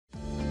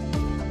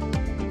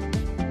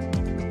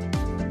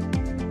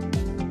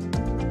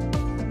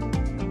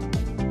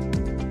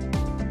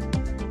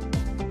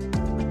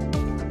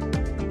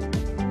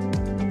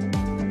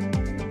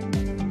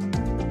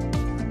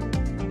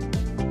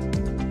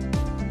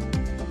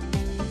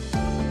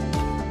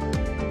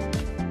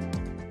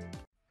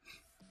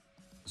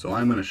So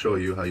I'm going to show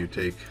you how you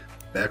take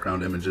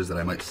background images that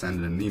I might send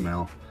in an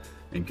email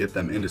and get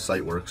them into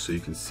Siteworks so you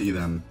can see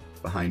them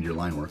behind your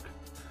line work.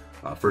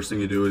 First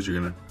thing you do is you're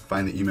going to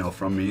find the email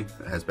from me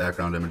that has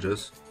background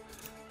images.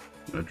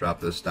 I'm going to drop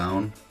this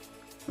down.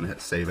 I'm going to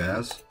hit Save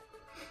As.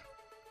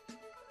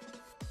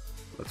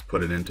 Let's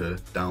put it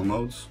into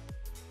Downloads.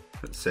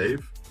 Hit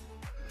Save.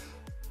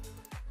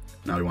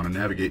 Now we want to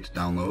navigate to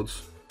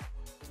Downloads.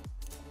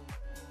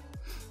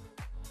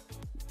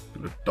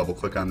 I'm going to double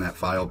click on that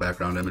file,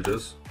 Background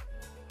Images.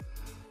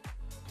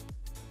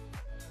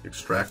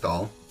 Extract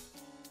all.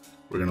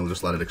 We're going to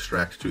just let it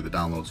extract to the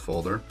Downloads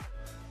folder.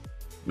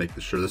 Make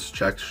sure this is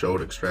checked, show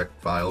it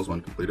extract files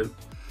when completed.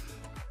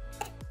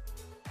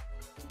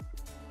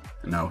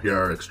 And now here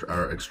are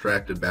our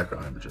extracted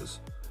background images.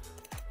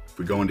 If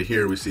we go into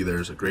here, we see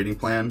there's a grading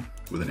plan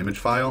with an image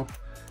file,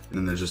 and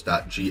then there's this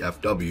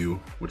 .gfw,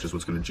 which is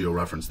what's going to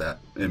georeference that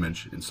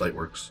image in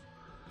Siteworks.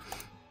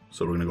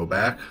 So we're going to go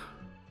back,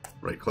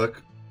 right click,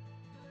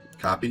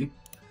 copy.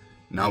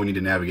 Now we need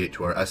to navigate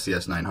to our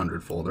SCS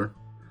 900 folder.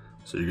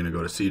 So you're going to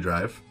go to C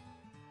drive,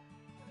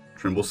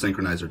 Trimble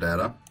Synchronizer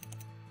Data,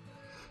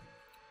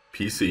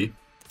 PC,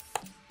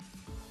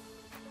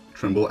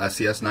 Trimble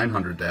SCS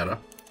 900 Data.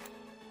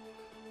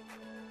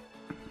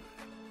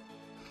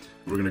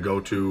 We're going to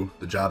go to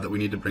the job that we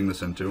need to bring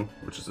this into,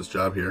 which is this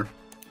job here.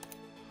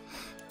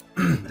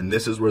 And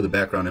this is where the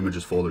background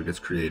images folder gets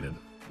created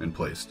and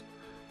placed.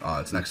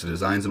 It's next to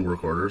designs and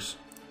work orders.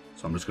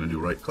 So I'm just going to do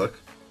right click,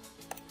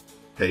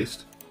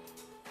 paste.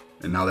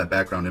 And now that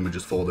background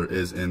images folder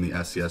is in the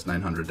SCS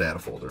 900 data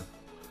folder.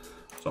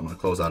 So I'm going to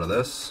close out of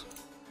this.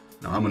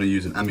 Now I'm going to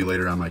use an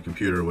emulator on my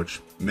computer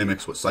which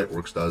mimics what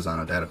Siteworks does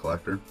on a data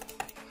collector.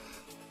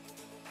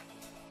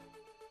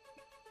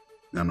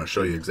 Now I'm going to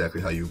show you exactly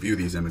how you view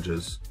these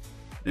images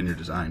in your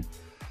design.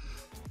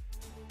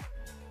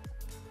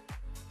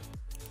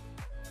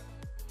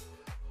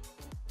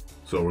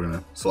 So we're going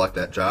to select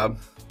that job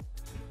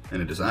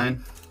in a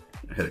design,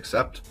 hit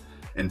accept,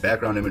 and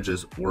background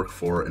images work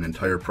for an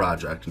entire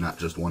project, not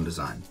just one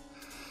design.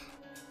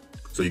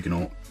 So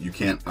you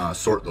can't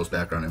sort those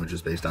background images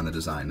based on the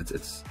design.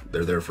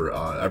 They're there for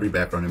every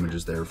background image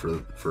is there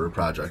for a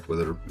project,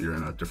 whether you're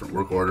in a different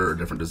work order or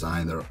different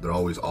design. They're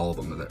always, all of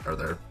them that are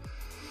there.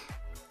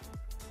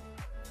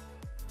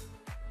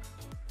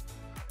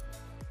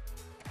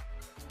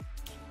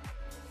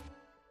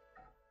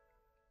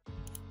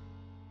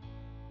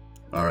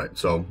 Alright,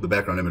 so the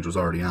background image was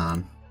already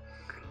on.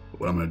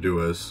 What I'm going to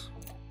do is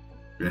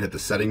you're going to hit the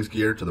settings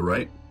gear to the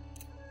right,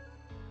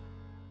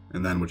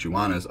 and then what you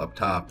want is up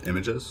top,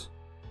 images,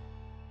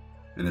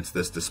 and it's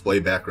this display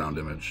background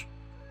image.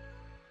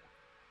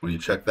 When you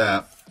check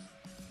that,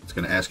 it's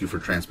going to ask you for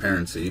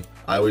transparency.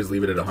 I always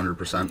leave it at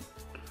 100%.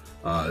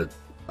 I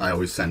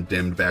always send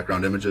dimmed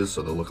background images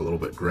so they'll look a little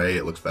bit gray.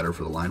 It looks better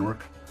for the line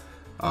work.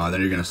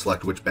 Then you're going to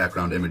select which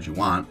background image you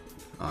want.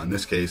 In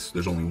this case,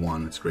 there's only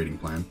one. It's grading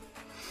plan.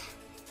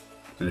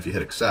 And if you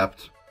hit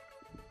accept,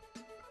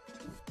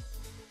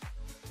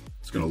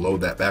 it's going to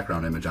load that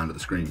background image onto the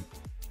screen.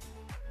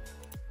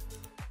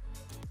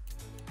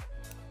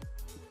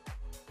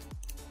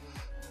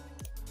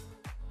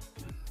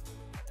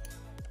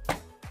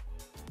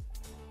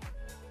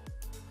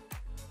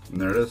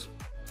 And there it is.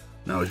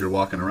 Now as you're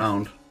walking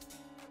around,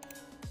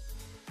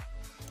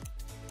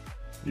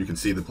 you can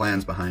see the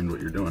plans behind what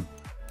you're doing.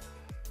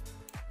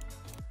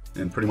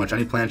 And pretty much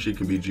any plan sheet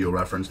can be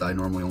georeferenced. I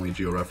normally only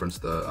georeference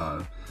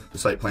the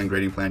site plan,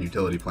 grading plan,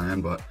 utility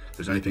plan, but if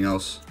there's anything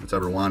else that's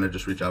ever wanted,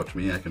 just reach out to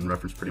me. I can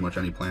reference pretty much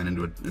any plan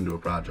into a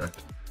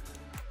project.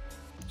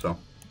 So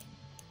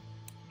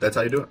that's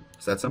how you do it.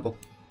 It's that simple.